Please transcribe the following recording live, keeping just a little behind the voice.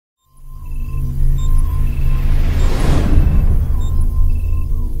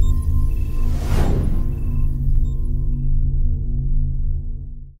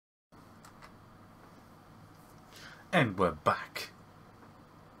And we're back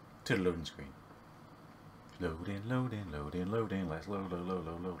to the loading screen. Loading, loading, loading, loading. Let's load, load, load,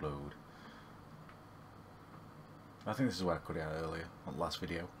 load, load, load. I think this is where I cut it out earlier, on the last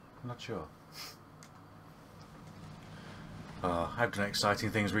video. I'm not sure. I've done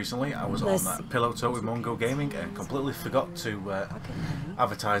exciting things recently. I was on that pillow talk with Mongo Gaming and completely forgot to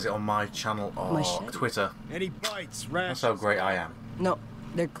advertise it on my channel or Twitter. Any bites, That's how great I am. No,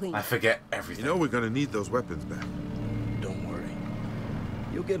 they're clean. I forget everything. You know we're gonna need those weapons back. Don't worry.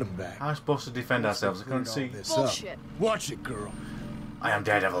 You'll get them back. I'm supposed to defend ourselves. I couldn't see. Bullshit. Watch it, girl. I am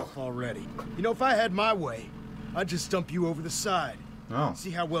Daredevil. Already. You know, if I had my way, I'd just dump you over the side. Oh. See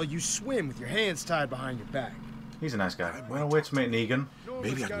how well you swim with your hands tied behind your back. He's a nice guy. Well, wait to meet Negan.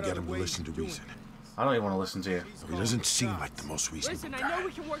 Maybe I can get him to listen to reason. I don't even want to listen to you. He doesn't seem like the most reasonable Listen, guy. I know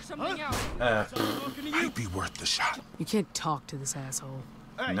we can work something out. Might be worth the shot. You can't talk to this asshole.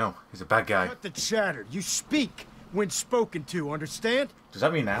 Hey, No, he's a bad guy. cut the chatter. You speak when spoken to, understand? Does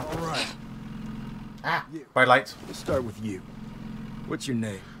that mean now? All right. Ah, bright lights. Let's start with you. What's your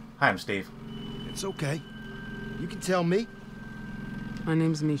name? Hi, I'm Steve. It's okay. You can tell me. My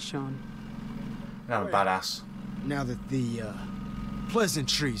name's Michonne. And I'm a badass. Now that the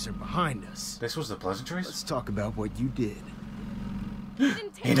pleasantries are behind us, This was the pleasantries? let's talk about what you did.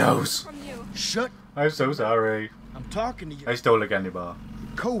 He knows. Shut. I'm so sorry. I'm talking to you. I stole a candy bar.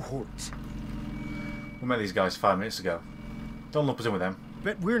 Cohorts. We met these guys 5 minutes ago. Don't lump us in with them.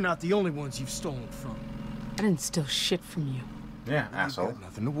 Bet we're not the only ones you've stolen from. I didn't steal shit from you. Yeah, You've asshole. got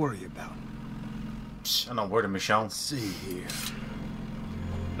nothing to worry about. Psh, I'm not worried of Michonne. Let's see here.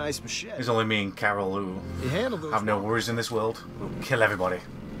 Nice machete. It's only me and Carol who You handle those. have no worries in this world. We'll kill everybody.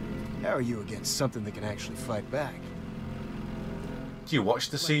 How are you against something that can actually fight back? Do you watch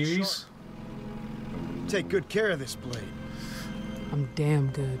the series? Take good care of this blade. I'm damn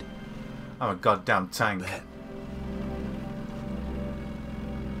good. I'm a goddamn tank.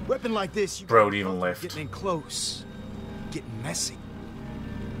 Weapon like this, you Bro'd even left. getting in close, getting messy.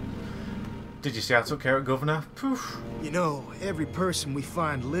 Did you see I took care of Governor? Poof. You know, every person we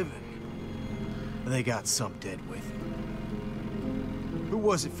find living, they got some dead with. Who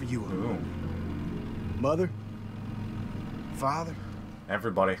was it for you? Ooh. Mother? Father?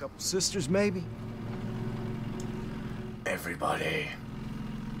 Everybody. Couple sisters, maybe? Everybody.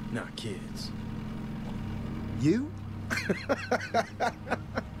 Not kids. You?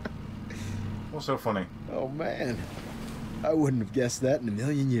 What's so funny? Oh man, I wouldn't have guessed that in a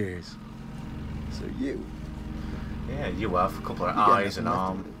million years. So you? Yeah, you have a couple of You got eyes and nothing left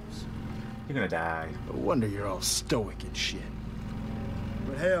arms. to lose. You're gonna die. No wonder you're all stoic and shit.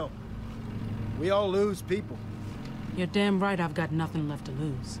 But hell, we all lose people. You're damn right I've got nothing left to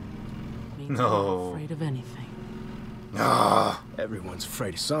lose. Means I'm No. not afraid of anything. Ah. Everyone's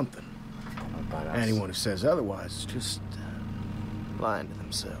afraid of something. I'm a badass. Anyone who says otherwise is just lying to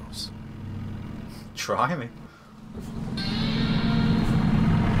themselves. Try me.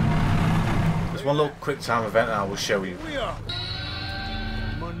 There's one little quick time event that I will show you. We are.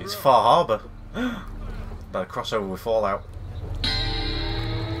 It's Far Harbor. Better crossover with Fallout.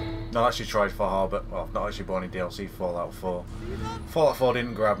 Not actually tried Far Harbor. Well, I've not actually bought any DLC for Fallout 4. Fallout 4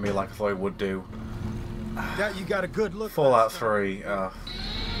 didn't grab me like I thought it would do. That you got a good look. Fallout 3,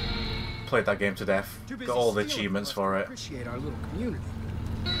 played that game to death. Too busy Got all the stealing achievements from us for to it. Appreciate our little community.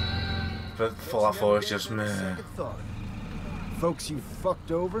 But Fallout 4 is just meh. Second thought. Folks you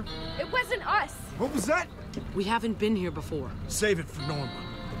fucked over? It wasn't us. What was that? We haven't been here before. Save it for Norma.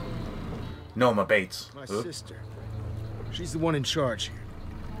 Norma Bates. My Huh? sister. She's the one in charge here.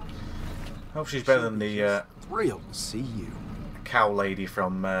 Hope she's better than the Thrilled to see you. cow lady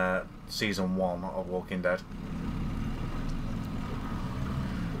from season 1 of Walking Dead.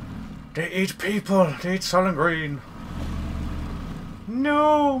 They eat people. They eat Solid Green.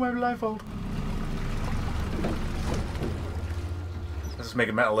 No, my blindfold. Let's just make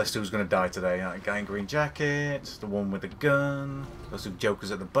a metal list who's going to die today. Guy in green jacket, the one with the gun, those two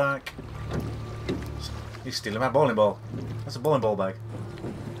jokers at the back. He's stealing my bowling ball. That's a bowling ball bag.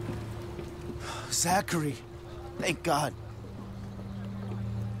 Zachary, thank God.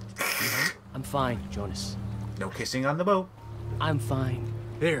 I'm fine, Jonas. No kissing on the boat. I'm fine.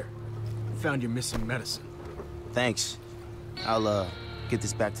 Here. Found your missing medicine. Thanks. I'll get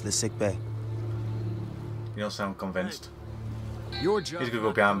this back to the sick bay. You don't sound convinced. Your job. He's going to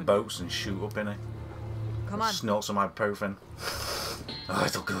go behind boats and shoot up in it. Come on. Snort some ibuprofen. Oh,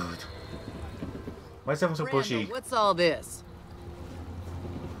 it's all good. Why is everyone so pushy? What's all this?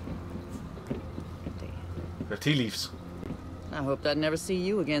 The tea leaves. I hope I'd never see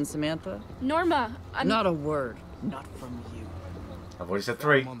you again, Samantha. Norma, I'm Not a word. Not from you. I've already said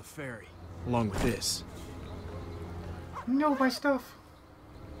 3. I'm on the ferry, along with this. No, my stuff.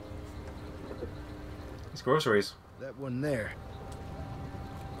 It's groceries. That one there.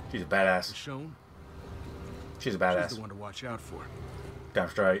 She's a badass. Michonne? She's a She's badass. the one to watch out for. Damn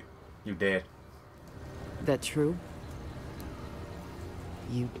straight. You dead. That true?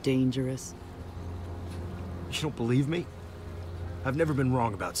 You dangerous? You don't believe me? I've never been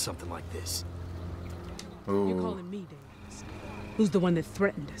wrong about something like this. Ooh. You're calling me dangerous. Who's the one that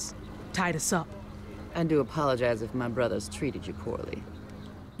threatened us? Tied us up? I do apologize if my brothers treated you poorly.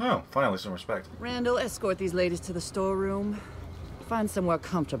 Oh, finally some respect. Randall, escort these ladies to the storeroom. Find somewhere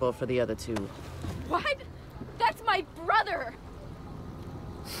comfortable for the other two. What? That's my brother!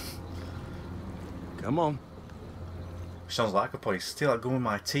 Come on. Sounds like I could probably steal that gun with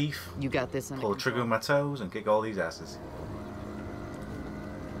my teeth, You got this under pull the trigger with control. my toes, and kick all these asses.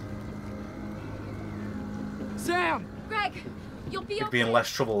 Sam! Greg, you'll be It'd okay. be in less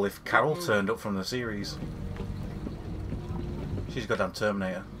trouble if Carol turned up from the series. She's a goddamn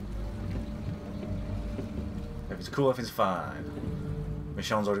Terminator. If it's cool, everything's fine.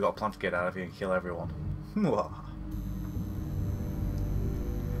 Michonne's already got a plan to get out of here and kill everyone.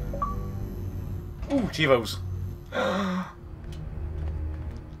 Ooh, Chivos.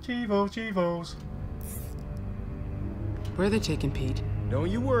 Chivos. Where are they taking Pete? Don't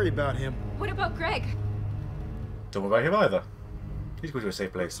you worry about him. What about Greg? Don't worry about him either. He's going to a safe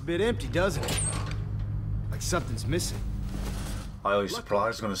It's place. a bit empty, doesn't it? Like something's missing. Highly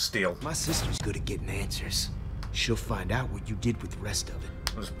surprised he's going to steal. My sister's good at getting answers. She'll find out what you did with the rest of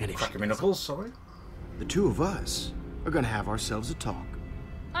it. I was And if cracking she my doesn't, knuckles, sorry. the two of us are gonna have ourselves a talk.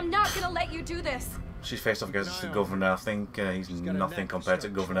 I'm not gonna let you do this. She's faced off against the governor. I think he's got a nothing knack for compared to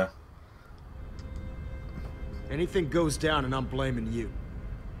the governor. Anything goes down and I'm blaming you.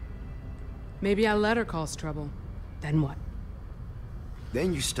 Maybe I let her cause trouble. Then what?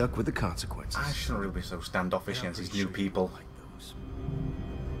 Then you're stuck with the consequences. I shouldn't really be so standoffish And I'm against these pretty new sure you people. don't like those.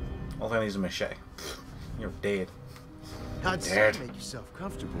 All they need is a machete. You're dead. I'd say Dead. make yourself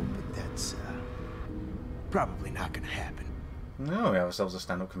comfortable, but that's probably not gonna happen. No, we have ourselves a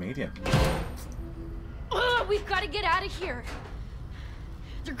stand-up comedian. Ugh, we've got to get out of here.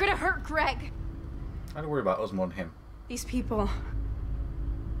 You're gonna hurt Greg. I don't worry about us more than him. These people.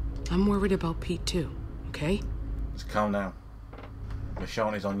 I'm worried about Pete too, okay? Just calm down.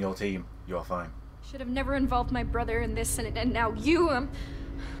 Michonne is on your team. You are fine. Should have never involved my brother in this, and now you.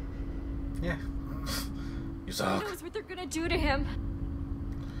 Yeah. You Who suck. knows what they're gonna do to him?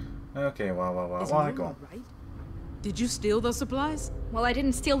 Okay, wow. Is Why Mom go? all right? Did you steal those supplies? Well, I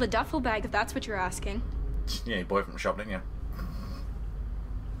didn't steal the duffel bag, if that's what you're asking. Yeah, you bought it from the shop, didn't you?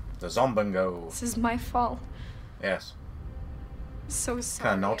 The Zombingo. This is my fault. Yes. I'm so sorry.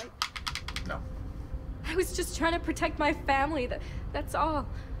 Can I not? No. I was just trying to protect my family. That's all.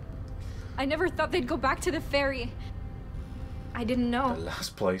 I never thought they'd go back to the ferry. I didn't The know.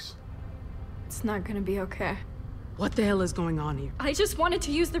 last place. It's not gonna be okay. What the hell is going on here? I just wanted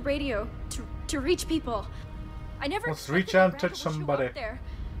to use the radio to reach people. I never Let's expected reach that out and Randall touch would show somebody. up there.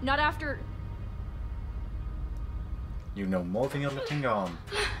 Not after You know more than you're letting on.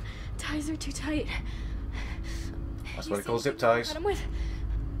 ties are too tight. That's You what he calls see zip anything I ties. cut 'em with?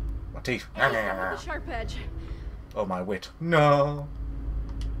 My teeth. Anything with a sharp edge. Oh, my wit. No.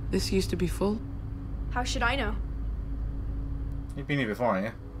 This used to be full? How should I know? You've been here before,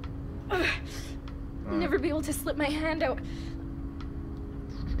 haven't you? I'll never be able to slip my hand out. You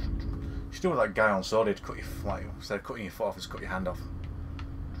should do what that guy on Sword did. Cut your, like, instead of cutting your foot off, just cut your hand off.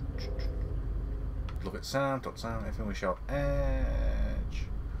 Look at sound, touch sound, everything with sharp edge.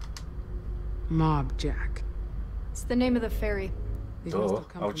 Mob Jack. It's the name of the ferry. These must Duh, have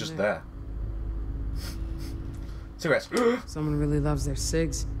come I was from just there. Cigarettes. Someone really loves their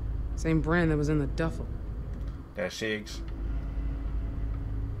cigs. Same brand that was in the duffel. They're cigs.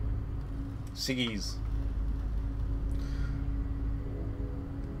 Ciggies.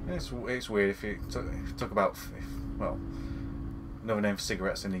 It's weird if you talk about, well, another name for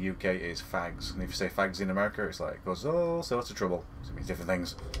cigarettes in the UK is fags, and if you say fags in America, it's like, goes all sorts of trouble. So it means different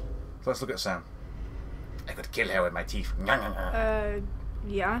things. So let's look at Sam. I could kill her with my teeth.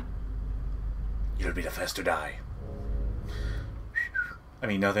 Yeah? You'll be the first to die. I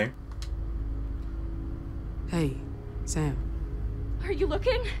mean, nothing. Hey, Sam. Are you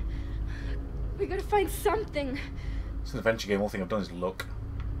looking? We gotta find something. It's an adventure game. All thing I've done is look.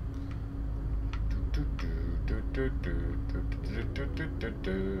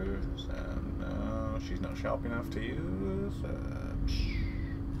 Sam, no, she's not sharp enough to use.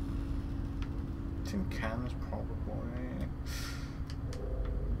 Tin cans, probably.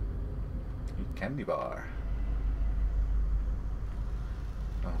 Candy bar.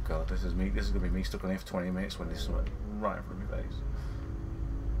 Oh god, this is me. This is gonna be me stuck on here for 20 minutes when this went right in front of my face.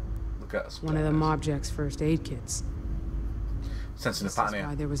 Look at us. One of the Mob Jack's first aid kits. Sensing a This pattern is here.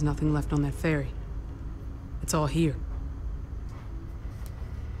 why there was nothing left on that ferry. It's all here.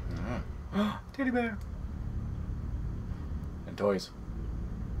 Teddy bear. And toys.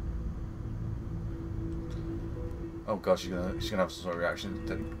 Oh god, she's gonna have some sort of reaction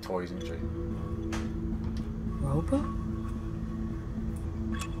to toys, isn't she? Robo?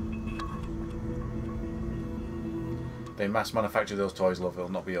 They mass manufacture those toys, love.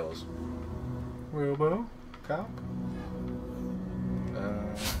 It'll not be yours. Robo? Cap?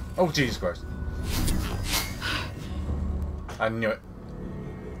 Oh Jesus Christ! I knew it.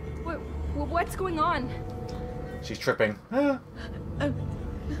 What's going on? She's tripping. Ah.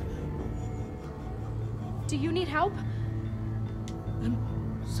 Do you need help? I'm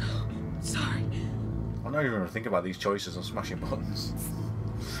so sorry. I'm not even going to think about these choices of smashing buttons.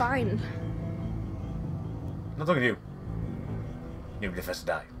 Fine. Not talking to you. You'll be the first to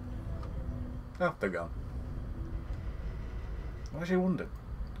die. Oh, they're gone. I actually wondered.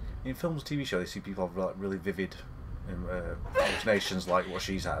 In films, TV shows, they see people have like really vivid hallucinations like what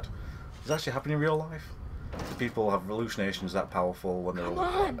she's had. Does that actually happen in real life? Do people have hallucinations that powerful when they're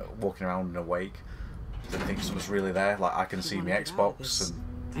walking around and awake? Do they think something's really there? Like I can see my Xbox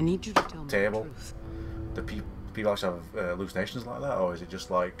and I need you to tell me table. the truth. Do people actually have hallucinations like that, or is it just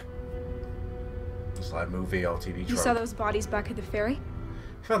like a movie or TV trope? You saw those bodies back at the ferry?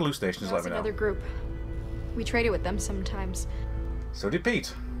 If you had hallucinations, That let was me know. another group. We traded with them sometimes. So did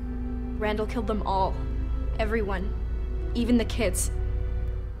Pete. Randall killed them all. Everyone. Even the kids.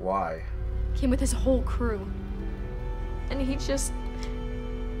 Why? Came with his whole crew. And he just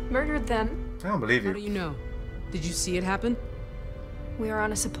murdered them. I don't believe How do you. you know? Did you see it happen? We were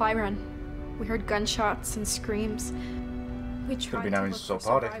on a supply run. We heard gunshots and screams. We tried been to having look some for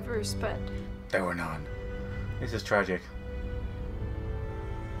party. survivors, but There were none. This is tragic.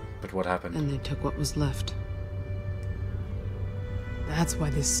 But what happened? And they took what was left. That's why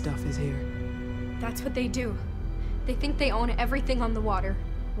this stuff is here. that's what they do. They think they own everything on the water.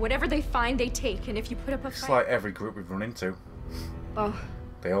 Whatever they find, they take, and if you put up a It's fight... like every group we've run into. Well,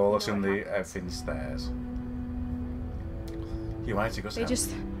 They all know assume what everything's theirs. Humanity goes they down.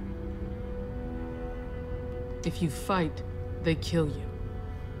 just... If you fight, they kill you.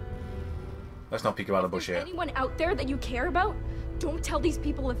 Let's not peek about the If bush there's here. anyone out there that you care about, don't tell these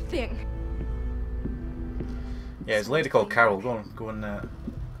people a thing. Yeah, there's a lady called Carol. Go and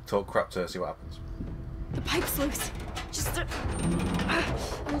talk crap to her, see what happens. The pipe's loose. Just a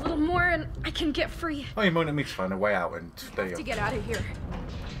little more and I can get free. Oh, you moaned at me to find a way out, and there you To go. get out of here.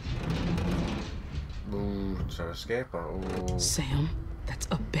 Ooh, to escape. Oh. Sam, that's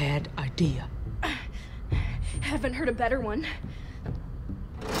a bad idea. Haven't heard a better one.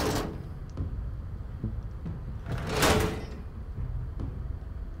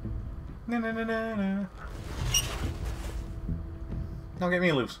 No, no, no, no, no. Don't get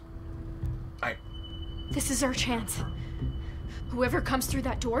me loose. Aye. This is our chance. Whoever comes through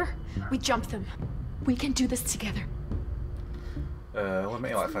that door, we jump them. We can do this together. Let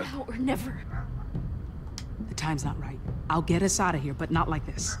me like first. Now or never. The time's not right. I'll get us out of here, but not like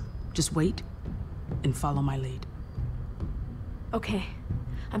this. Just wait and follow my lead. Okay,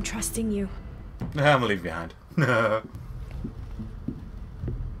 I'm trusting you. I'm gonna leave you behind. No.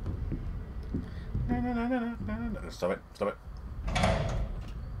 Stop it. Stop it.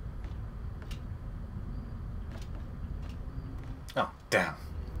 Oh, damn.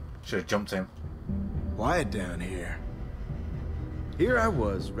 Should have jumped him. Quiet down here. Here I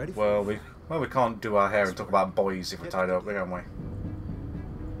was, ready for... Well, we can't do our hair and talk about boys if we're tied up, can we?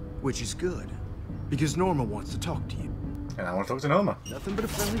 Which is good, because Norma wants to talk to you. And I want to talk to Norma. Nothing but a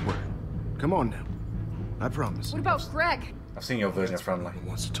friendly word. Come on now. I promise. What about Greg? I've seen your version of friendly. Norma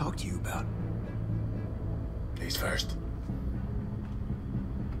wants to talk to you about. He's first.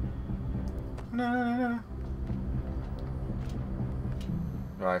 No.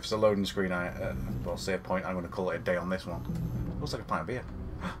 Right, if it's a loading screen, well, save point, I'm going to call it a day on this one. Looks like a pint of beer.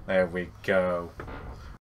 There we go.